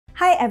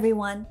Hi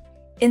everyone!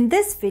 In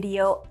this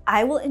video,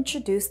 I will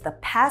introduce the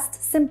past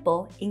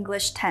simple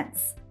English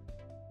tense.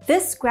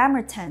 This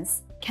grammar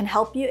tense can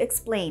help you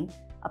explain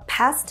a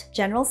past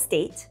general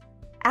state,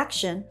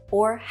 action,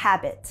 or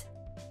habit.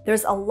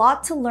 There's a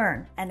lot to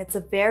learn and it's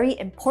a very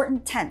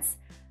important tense,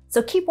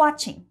 so keep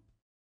watching.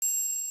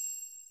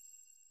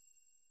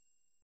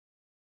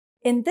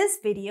 In this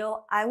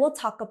video, I will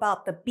talk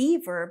about the be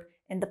verb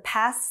in the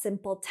past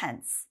simple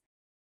tense.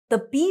 The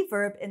be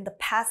verb in the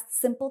past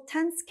simple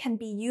tense can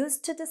be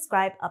used to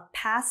describe a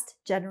past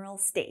general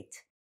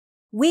state.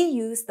 We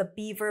use the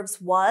be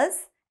verbs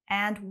was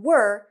and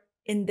were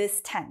in this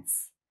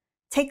tense.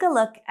 Take a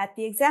look at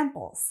the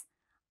examples.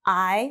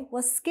 I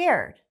was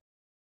scared.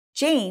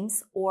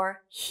 James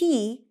or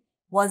he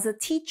was a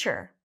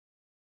teacher.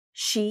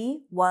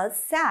 She was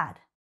sad.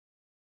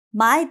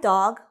 My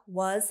dog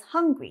was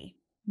hungry.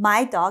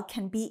 My dog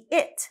can be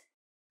it.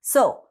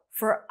 So,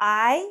 for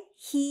I,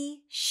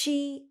 he,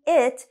 she,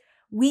 it,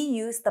 we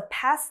use the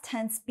past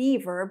tense be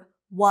verb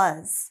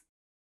was.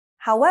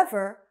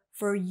 However,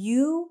 for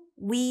you,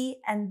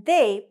 we, and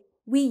they,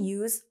 we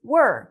use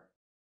were.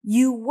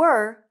 You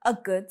were a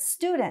good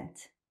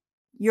student.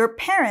 Your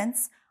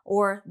parents,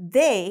 or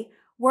they,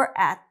 were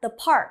at the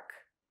park.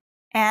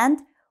 And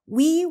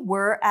we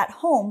were at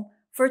home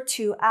for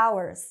 2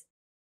 hours.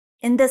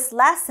 In this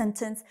last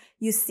sentence,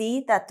 you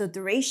see that the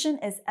duration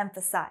is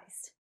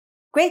emphasized.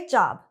 Great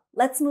job!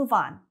 Let's move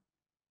on.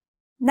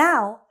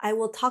 Now, I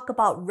will talk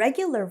about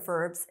regular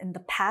verbs in the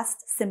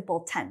past simple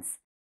tense.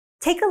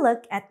 Take a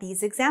look at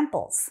these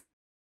examples.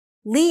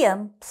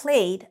 Liam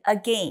played a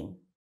game.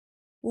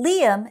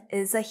 Liam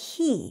is a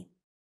he,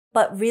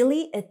 but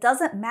really it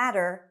doesn't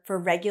matter for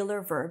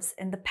regular verbs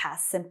in the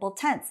past simple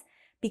tense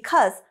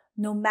because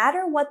no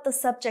matter what the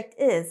subject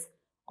is,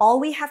 all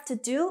we have to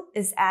do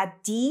is add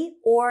d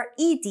or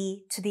ed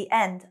to the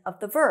end of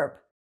the verb.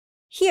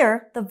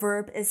 Here, the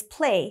verb is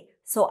play,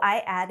 so I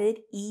added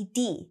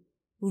ed.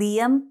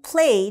 Liam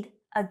played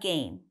a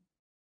game.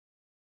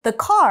 The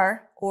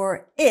car,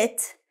 or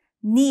it,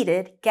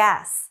 needed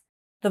gas.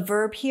 The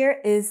verb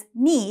here is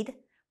need.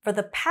 For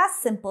the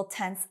past simple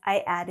tense,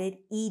 I added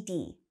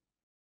ed.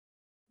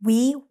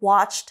 We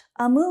watched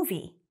a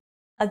movie.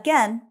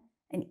 Again,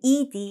 an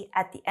ed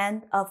at the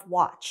end of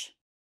watch.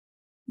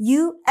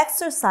 You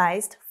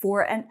exercised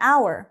for an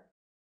hour.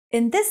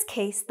 In this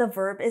case, the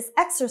verb is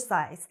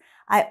exercise.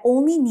 I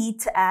only need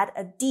to add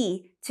a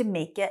d to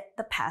make it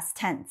the past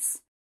tense.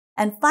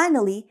 And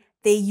finally,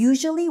 they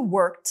usually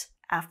worked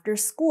after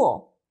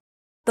school.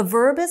 The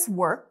verb is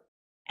work,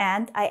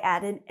 and I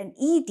added an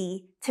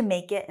ed to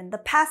make it in the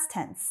past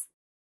tense.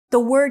 The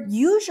word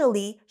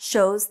usually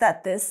shows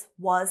that this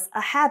was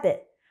a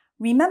habit.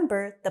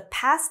 Remember, the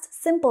past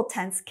simple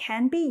tense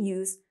can be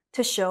used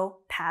to show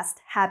past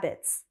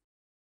habits.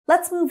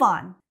 Let's move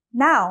on.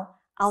 Now,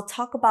 I'll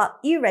talk about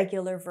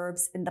irregular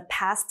verbs in the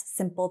past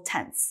simple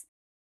tense.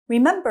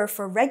 Remember,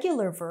 for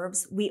regular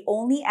verbs, we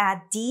only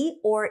add d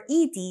or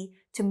ed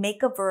to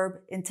make a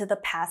verb into the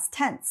past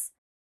tense.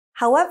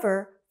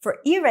 However, for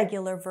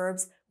irregular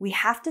verbs, we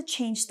have to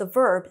change the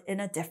verb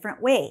in a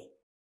different way.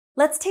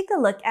 Let's take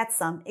a look at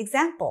some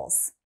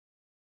examples.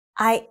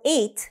 I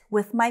ate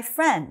with my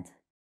friend.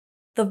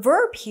 The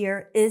verb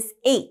here is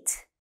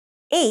ate.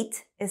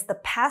 Ate is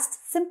the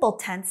past simple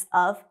tense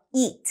of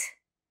eat.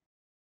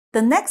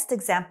 The next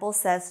example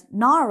says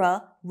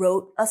Nara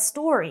wrote a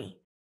story.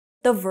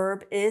 The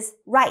verb is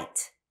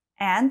write,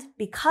 and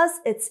because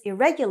it's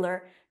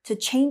irregular, to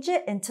change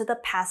it into the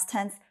past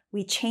tense,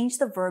 we change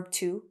the verb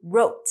to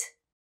wrote.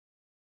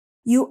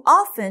 You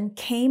often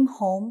came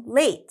home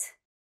late.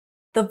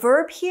 The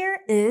verb here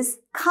is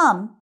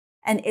come,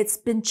 and it's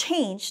been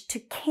changed to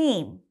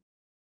came.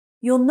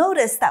 You'll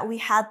notice that we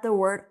had the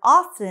word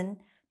often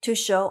to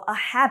show a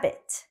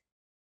habit.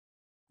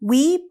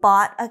 We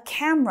bought a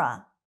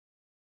camera.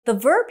 The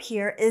verb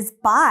here is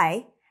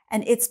buy,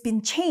 and it's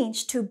been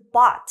changed to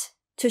bought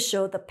to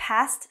show the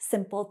past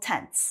simple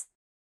tense.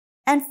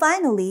 And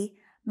finally,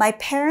 my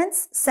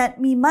parents sent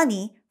me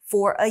money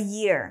for a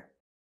year.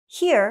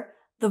 Here,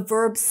 the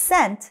verb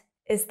sent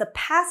is the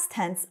past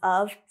tense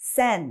of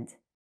send.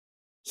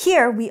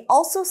 Here, we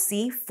also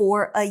see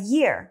for a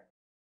year.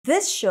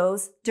 This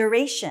shows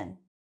duration.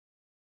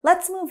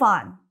 Let's move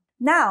on.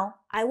 Now,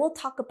 I will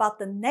talk about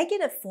the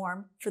negative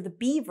form for the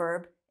be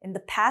verb in the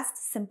past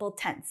simple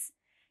tense.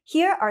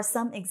 Here are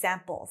some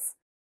examples.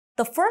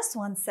 The first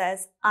one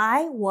says,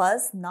 I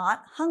was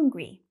not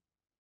hungry.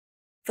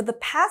 For the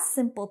past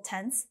simple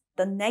tense,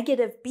 the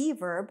negative be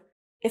verb,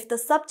 if the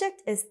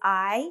subject is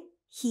I,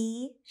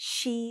 he,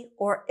 she,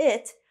 or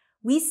it,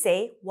 we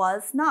say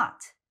was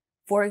not.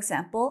 For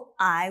example,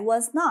 I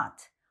was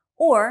not,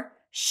 or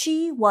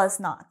she was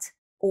not,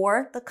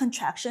 or the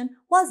contraction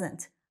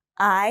wasn't.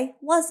 I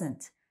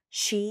wasn't,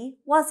 she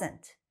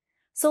wasn't.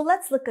 So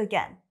let's look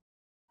again.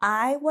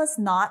 I was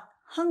not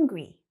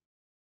hungry.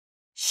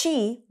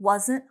 She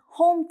wasn't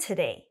home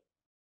today.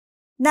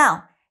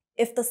 Now,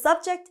 if the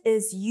subject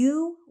is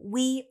you,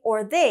 we,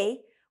 or they,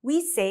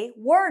 we say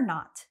were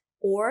not,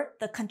 or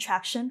the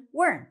contraction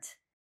weren't.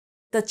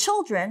 The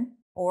children,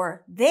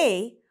 or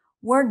they,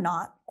 were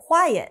not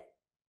quiet.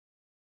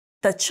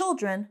 The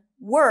children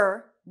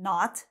were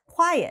not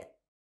quiet.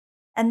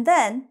 And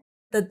then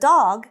the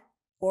dog,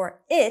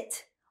 or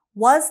it,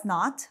 was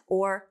not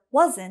or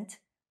wasn't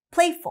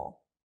playful.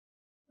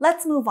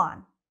 Let's move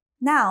on.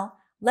 Now,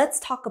 let's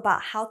talk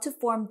about how to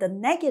form the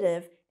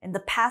negative in the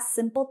past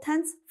simple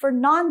tense for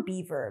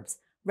non-be verbs,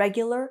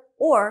 regular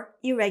or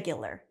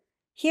irregular.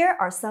 Here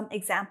are some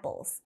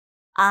examples.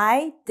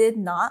 I did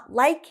not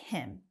like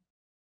him.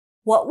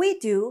 What we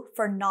do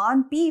for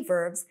non-be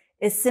verbs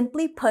is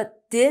simply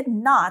put did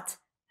not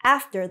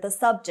after the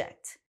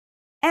subject.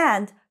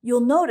 And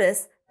you'll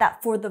notice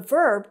that for the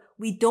verb,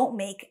 we don't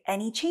make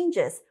any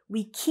changes.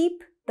 We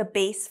keep the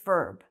base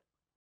verb.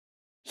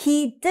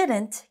 He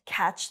didn't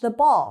catch the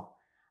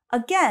ball.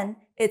 Again,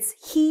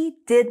 it's he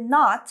did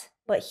not,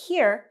 but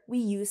here we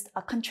used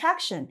a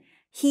contraction.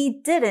 He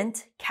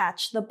didn't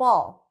catch the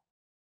ball.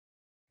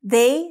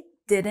 They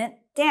didn't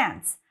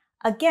dance.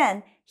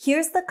 Again,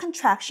 here's the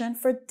contraction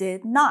for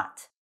did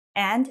not.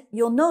 And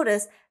you'll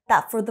notice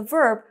that for the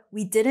verb,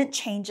 we didn't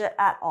change it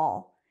at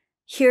all.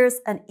 Here's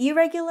an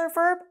irregular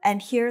verb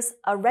and here's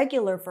a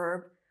regular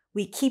verb.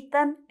 We keep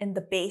them in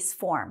the base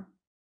form.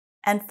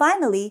 And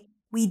finally,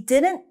 we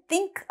didn't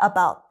think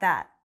about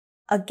that.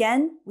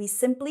 Again, we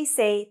simply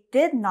say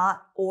did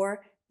not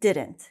or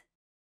didn't.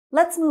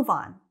 Let's move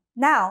on.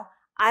 Now,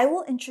 I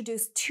will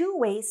introduce two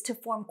ways to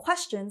form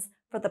questions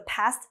for the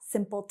past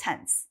simple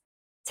tense.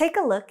 Take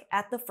a look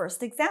at the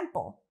first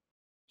example.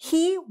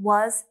 He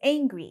was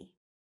angry.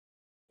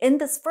 In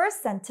this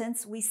first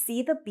sentence, we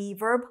see the be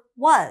verb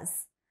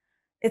was.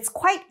 It's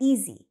quite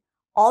easy.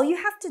 All you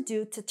have to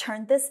do to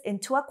turn this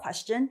into a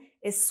question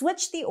is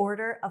switch the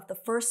order of the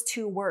first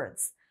two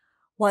words.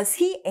 Was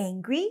he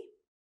angry?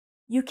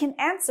 You can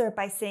answer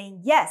by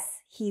saying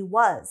yes, he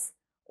was,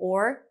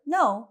 or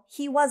no,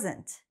 he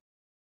wasn't.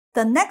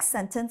 The next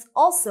sentence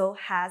also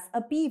has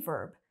a be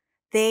verb.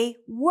 They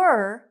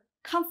were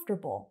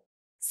comfortable.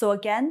 So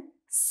again,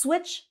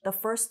 switch the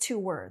first two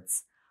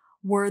words.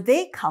 Were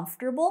they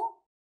comfortable?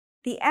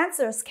 The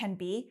answers can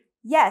be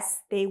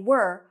yes, they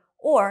were,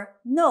 or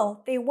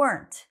no, they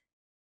weren't.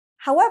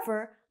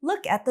 However,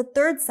 look at the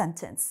third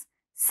sentence.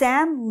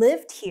 Sam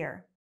lived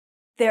here.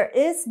 There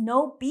is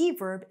no be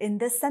verb in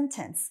this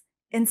sentence.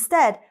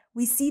 Instead,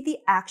 we see the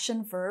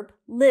action verb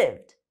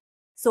lived.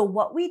 So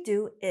what we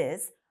do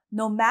is,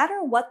 no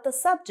matter what the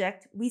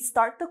subject, we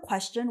start the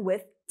question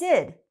with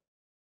did.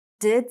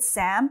 Did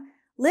Sam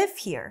live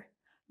here?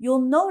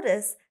 You'll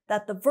notice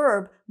that the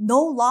verb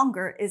no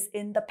longer is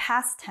in the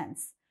past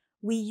tense.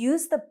 We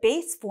use the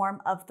base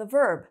form of the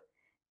verb.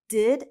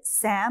 Did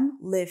Sam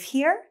live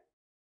here?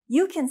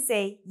 You can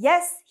say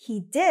yes, he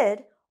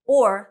did,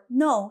 or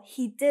no,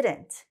 he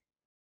didn't.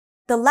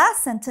 The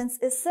last sentence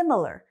is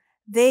similar.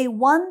 They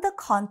won the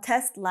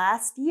contest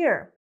last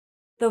year.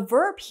 The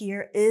verb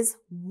here is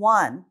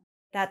won.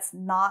 That's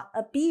not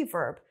a be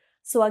verb.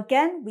 So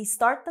again, we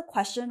start the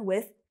question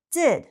with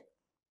did,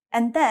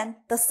 and then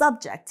the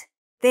subject,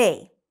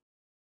 they.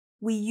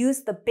 We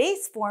use the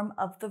base form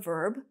of the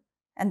verb,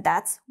 and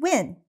that's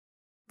win.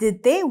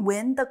 Did they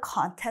win the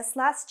contest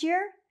last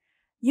year?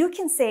 You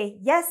can say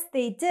yes,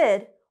 they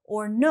did,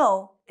 or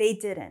no, they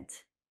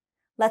didn't.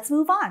 Let's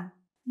move on.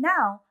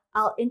 Now,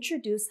 I'll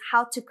introduce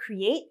how to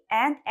create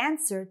and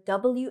answer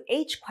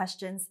WH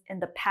questions in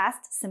the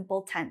past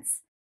simple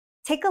tense.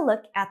 Take a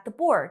look at the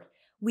board.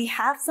 We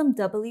have some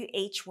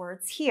WH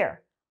words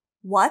here.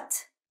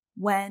 What,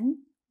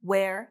 when,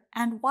 where,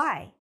 and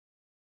why.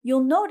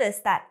 You'll notice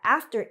that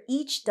after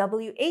each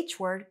WH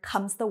word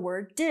comes the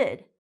word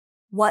did.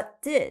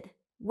 What did?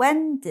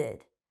 When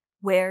did?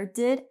 Where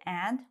did?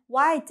 And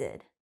why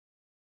did?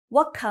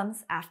 What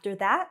comes after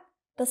that?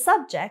 The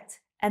subject,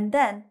 and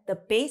then the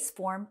base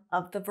form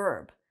of the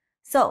verb.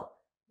 So,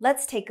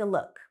 let's take a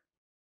look.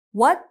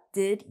 What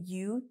did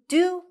you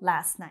do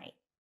last night?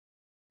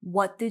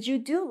 What did you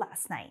do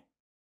last night?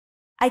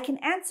 I can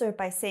answer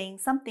by saying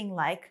something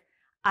like,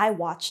 I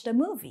watched a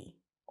movie,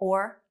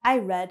 or I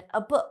read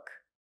a book.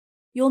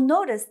 You'll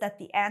notice that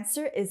the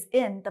answer is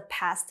in the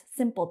past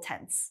simple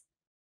tense.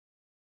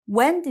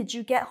 When did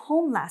you get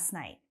home last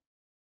night?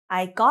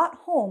 I got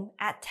home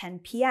at 10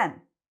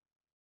 p.m.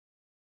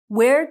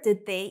 Where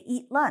did they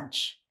eat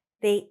lunch?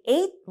 They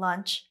ate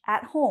lunch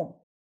at home.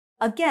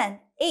 Again,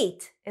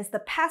 ate is the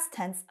past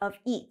tense of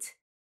eat.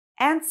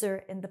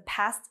 Answer in the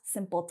past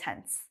simple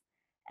tense.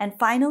 And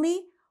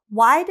finally,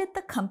 why did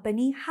the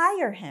company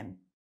hire him?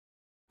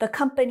 The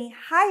company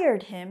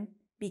hired him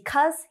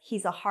because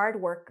he's a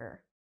hard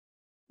worker.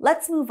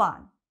 Let's move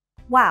on.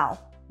 Wow,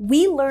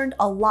 we learned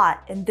a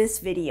lot in this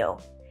video.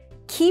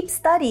 Keep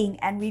studying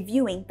and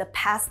reviewing the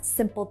past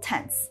simple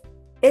tense.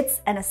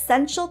 It's an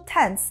essential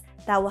tense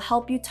that will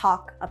help you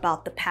talk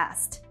about the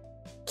past.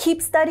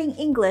 Keep studying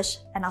English,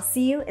 and I'll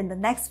see you in the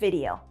next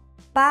video.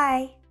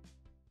 Bye!